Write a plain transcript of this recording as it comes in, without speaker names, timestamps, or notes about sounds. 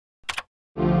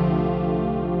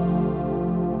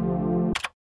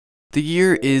The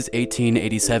year is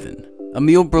 1887.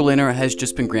 Emil Berliner has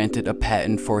just been granted a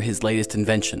patent for his latest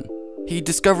invention. He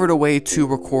discovered a way to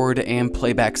record and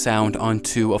playback sound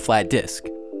onto a flat disc,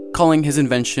 calling his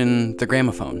invention the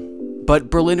gramophone. But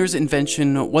Berliner's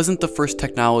invention wasn't the first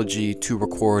technology to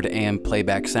record and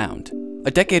playback sound.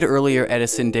 A decade earlier,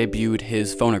 Edison debuted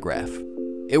his phonograph.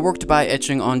 It worked by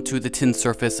etching onto the tin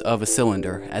surface of a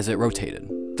cylinder as it rotated.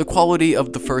 The quality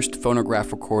of the first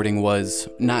phonograph recording was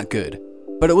not good,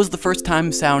 but it was the first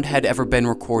time sound had ever been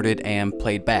recorded and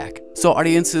played back, so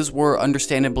audiences were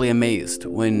understandably amazed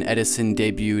when Edison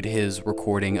debuted his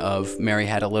recording of Mary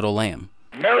Had a Little Lamb.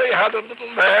 Mary had a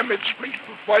little lamb, its fleece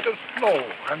was white as snow,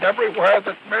 and everywhere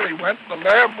that Mary went, the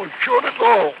lamb was sure to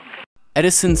go.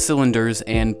 Edison's cylinders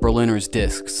and Berliner's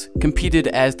discs competed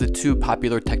as the two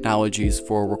popular technologies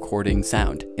for recording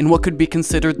sound in what could be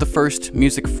considered the first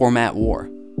music format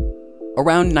war.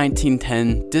 Around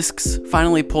 1910, discs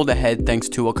finally pulled ahead thanks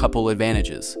to a couple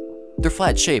advantages. Their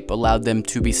flat shape allowed them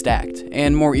to be stacked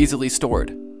and more easily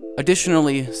stored.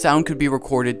 Additionally, sound could be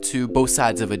recorded to both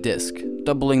sides of a disc,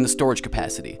 doubling the storage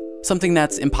capacity, something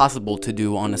that's impossible to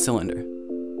do on a cylinder.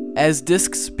 As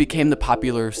discs became the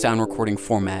popular sound recording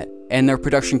format and their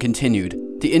production continued,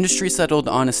 the industry settled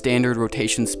on a standard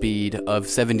rotation speed of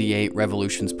 78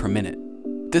 revolutions per minute.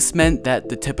 This meant that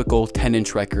the typical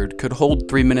 10-inch record could hold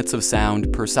 3 minutes of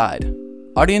sound per side.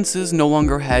 Audiences no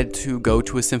longer had to go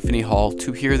to a symphony hall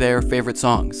to hear their favorite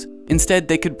songs. Instead,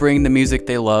 they could bring the music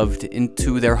they loved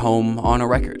into their home on a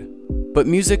record. But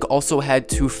music also had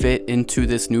to fit into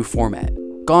this new format.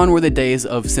 Gone were the days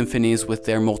of symphonies with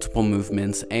their multiple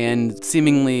movements and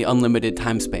seemingly unlimited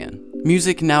time span.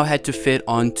 Music now had to fit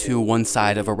onto one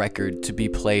side of a record to be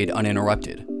played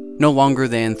uninterrupted, no longer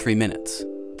than 3 minutes.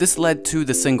 This led to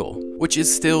the single, which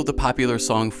is still the popular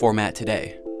song format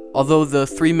today, although the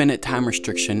 3-minute time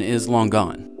restriction is long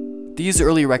gone. These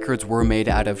early records were made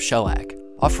out of shellac,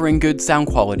 offering good sound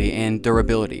quality and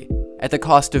durability, at the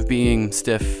cost of being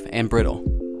stiff and brittle.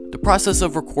 The process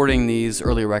of recording these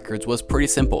early records was pretty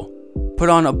simple. Put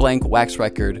on a blank wax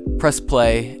record, press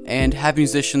play, and have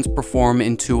musicians perform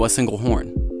into a single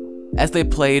horn. As they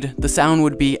played, the sound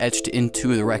would be etched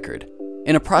into the record,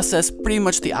 in a process pretty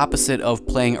much the opposite of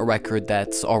playing a record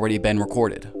that's already been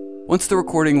recorded. Once the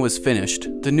recording was finished,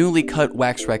 the newly cut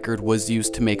wax record was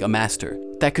used to make a master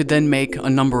that could then make a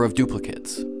number of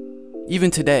duplicates. Even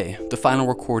today, the final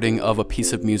recording of a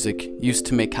piece of music used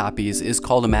to make copies is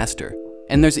called a master,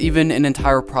 and there's even an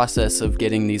entire process of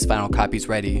getting these final copies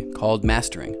ready called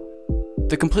mastering.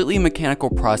 The completely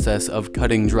mechanical process of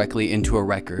cutting directly into a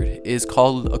record is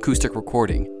called acoustic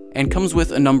recording and comes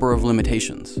with a number of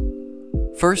limitations.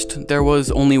 First, there was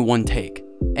only one take.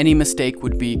 Any mistake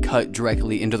would be cut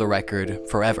directly into the record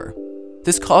forever.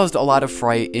 This caused a lot of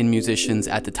fright in musicians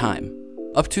at the time.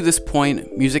 Up to this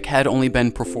point, music had only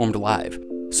been performed live,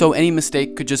 so any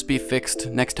mistake could just be fixed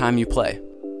next time you play.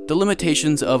 The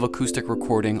limitations of acoustic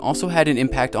recording also had an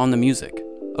impact on the music.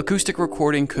 Acoustic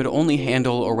recording could only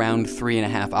handle around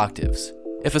 3.5 octaves.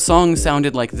 If a song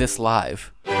sounded like this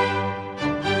live,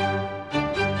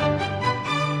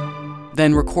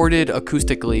 then recorded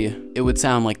acoustically, it would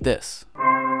sound like this.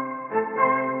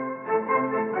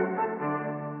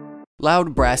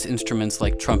 Loud brass instruments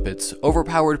like trumpets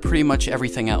overpowered pretty much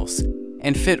everything else,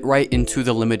 and fit right into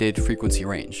the limited frequency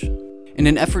range. In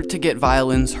an effort to get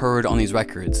violins heard on these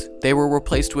records, they were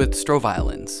replaced with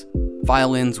stroviolins,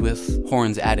 violins with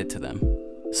horns added to them.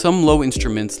 Some low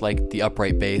instruments like the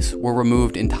upright bass were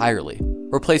removed entirely,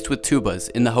 replaced with tubas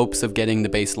in the hopes of getting the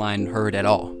bass line heard at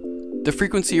all. The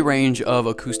frequency range of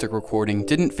acoustic recording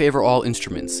didn't favor all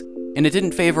instruments, and it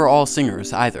didn't favor all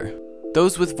singers either.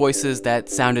 Those with voices that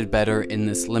sounded better in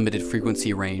this limited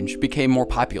frequency range became more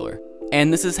popular,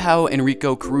 and this is how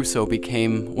Enrico Caruso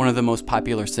became one of the most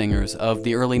popular singers of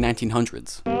the early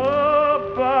 1900s.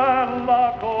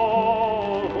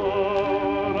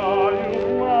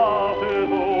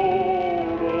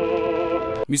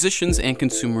 Musicians and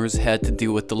consumers had to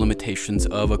deal with the limitations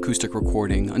of acoustic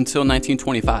recording until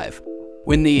 1925,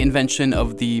 when the invention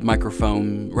of the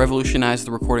microphone revolutionized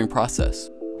the recording process.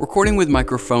 Recording with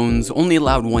microphones only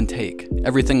allowed one take.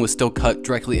 Everything was still cut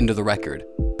directly into the record,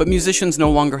 but musicians no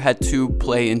longer had to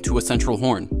play into a central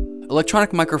horn.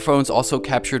 Electronic microphones also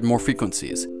captured more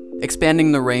frequencies,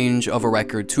 expanding the range of a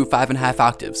record to 5.5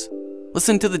 octaves.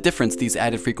 Listen to the difference these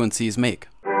added frequencies make.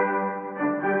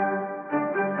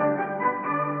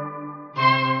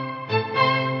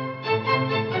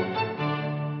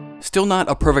 Still not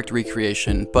a perfect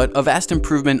recreation, but a vast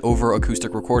improvement over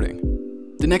acoustic recording.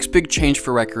 The next big change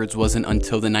for records wasn't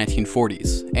until the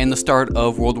 1940s, and the start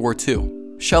of World War II.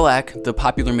 Shellac, the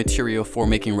popular material for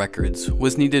making records,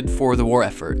 was needed for the war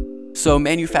effort. so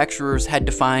manufacturers had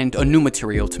to find a new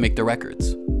material to make their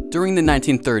records. During the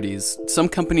 1930s, some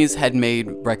companies had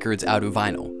made records out of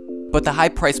vinyl, but the high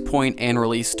price point and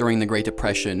release during the Great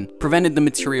Depression prevented the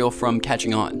material from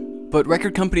catching on. But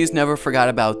record companies never forgot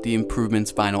about the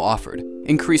improvements vinyl offered: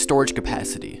 increased storage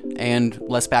capacity and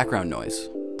less background noise.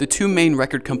 The two main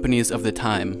record companies of the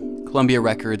time, Columbia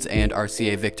Records and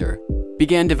RCA Victor,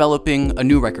 began developing a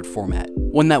new record format,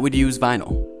 one that would use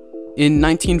vinyl. In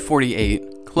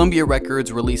 1948, Columbia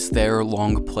Records released their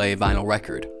long play vinyl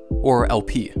record, or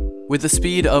LP. With a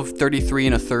speed of 33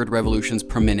 1/3 revolutions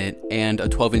per minute and a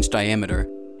 12-inch diameter,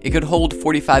 it could hold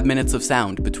 45 minutes of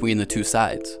sound between the two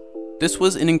sides. This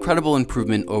was an incredible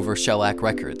improvement over shellac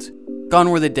records. Gone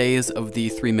were the days of the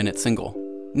 3-minute single.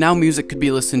 Now music could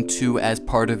be listened to as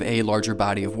part of a larger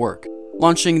body of work,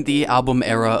 launching the album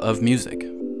era of music.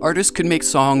 Artists could make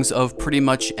songs of pretty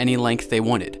much any length they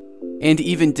wanted, and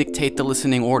even dictate the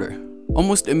listening order.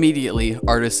 Almost immediately,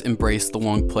 artists embraced the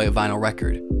long play vinyl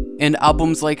record, and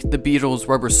albums like The Beatles'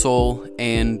 Rubber Soul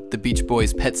and The Beach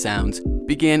Boys' Pet Sounds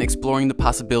began exploring the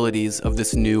possibilities of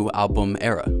this new album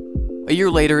era. A year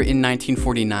later, in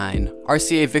 1949,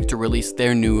 RCA Victor released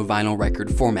their new vinyl record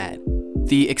format,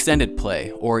 the Extended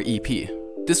Play, or EP.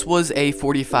 This was a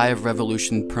 45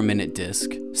 revolution per minute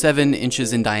disc, 7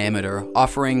 inches in diameter,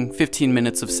 offering 15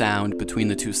 minutes of sound between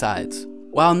the two sides.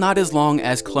 While not as long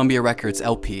as Columbia Records'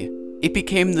 LP, it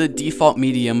became the default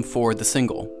medium for the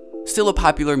single, still a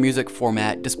popular music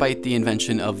format despite the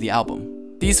invention of the album.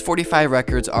 These 45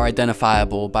 records are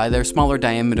identifiable by their smaller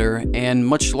diameter and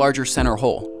much larger center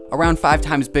hole, around 5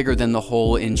 times bigger than the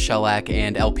hole in shellac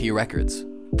and LP records.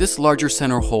 This larger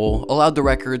center hole allowed the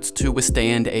records to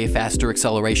withstand a faster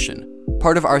acceleration,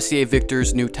 part of RCA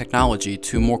Victor's new technology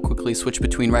to more quickly switch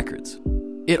between records.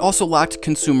 It also locked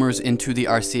consumers into the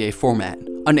RCA format,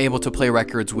 unable to play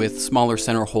records with smaller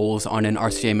center holes on an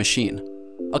RCA machine,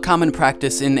 a common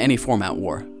practice in any format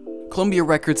war. Columbia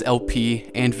Records' LP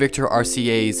and Victor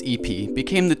RCA's EP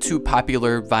became the two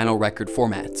popular vinyl record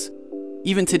formats.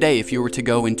 Even today, if you were to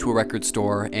go into a record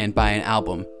store and buy an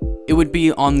album, it would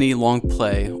be on the long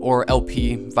play or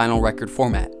LP vinyl record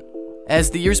format. As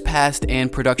the years passed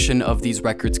and production of these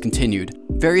records continued,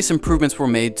 various improvements were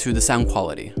made to the sound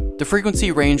quality. The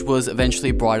frequency range was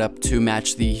eventually brought up to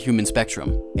match the human spectrum,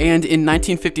 and in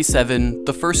 1957,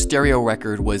 the first stereo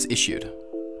record was issued.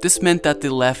 This meant that the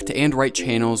left and right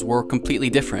channels were completely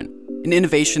different, an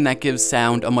innovation that gives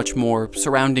sound a much more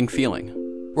surrounding feeling.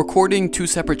 Recording 2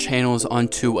 separate channels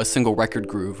onto a single record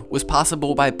groove was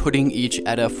possible by putting each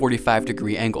at a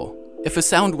 45-degree angle. If a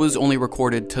sound was only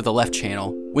recorded to the left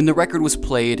channel, when the record was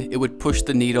played, it would push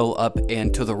the needle up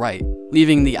and to the right,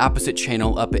 leaving the opposite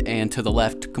channel up and to the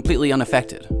left completely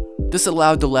unaffected. This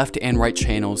allowed the left and right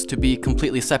channels to be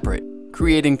completely separate,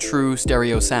 creating true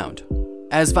stereo sound.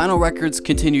 As vinyl records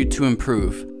continued to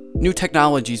improve, new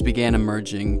technologies began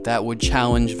emerging that would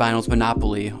challenge vinyl's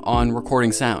monopoly on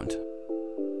recording sound.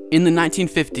 In the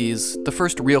 1950s, the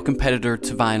first real competitor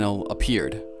to vinyl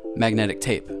appeared: magnetic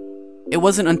tape. It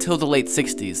wasn't until the late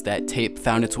 60s that tape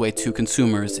found its way to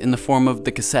consumers in the form of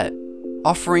the cassette.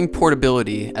 Offering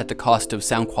portability at the cost of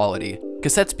sound quality,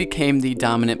 cassettes became the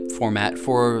dominant format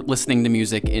for listening to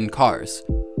music in cars.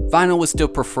 Vinyl was still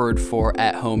preferred for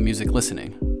at-home music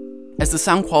listening. As the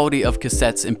sound quality of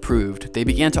cassettes improved, they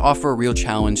began to offer a real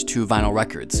challenge to vinyl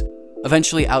records,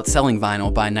 eventually outselling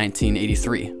vinyl by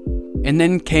 1983. And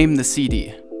then came the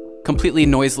CD. Completely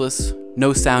noiseless,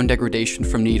 no sound degradation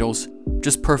from needles,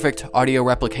 just perfect audio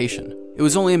replication. It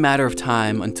was only a matter of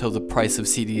time until the price of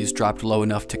CDs dropped low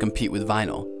enough to compete with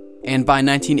vinyl, and by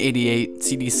 1988,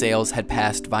 CD sales had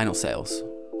passed vinyl sales.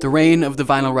 The reign of the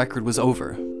vinyl record was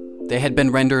over. They had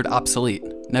been rendered obsolete,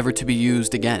 never to be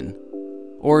used again.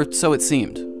 Or so it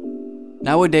seemed.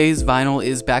 Nowadays, vinyl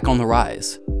is back on the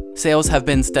rise. Sales have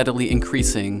been steadily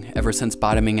increasing ever since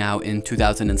bottoming out in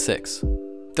 2006.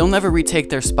 They'll never retake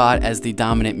their spot as the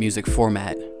dominant music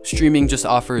format. Streaming just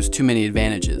offers too many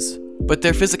advantages. But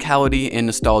their physicality and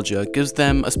nostalgia gives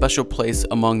them a special place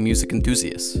among music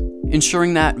enthusiasts,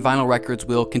 ensuring that vinyl records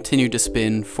will continue to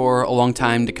spin for a long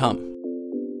time to come.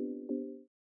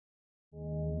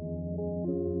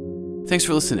 Thanks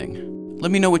for listening.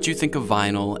 Let me know what you think of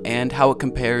vinyl and how it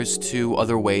compares to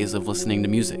other ways of listening to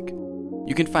music.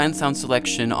 You can find Sound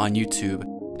Selection on YouTube,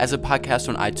 as a podcast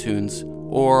on iTunes,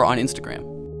 or on Instagram.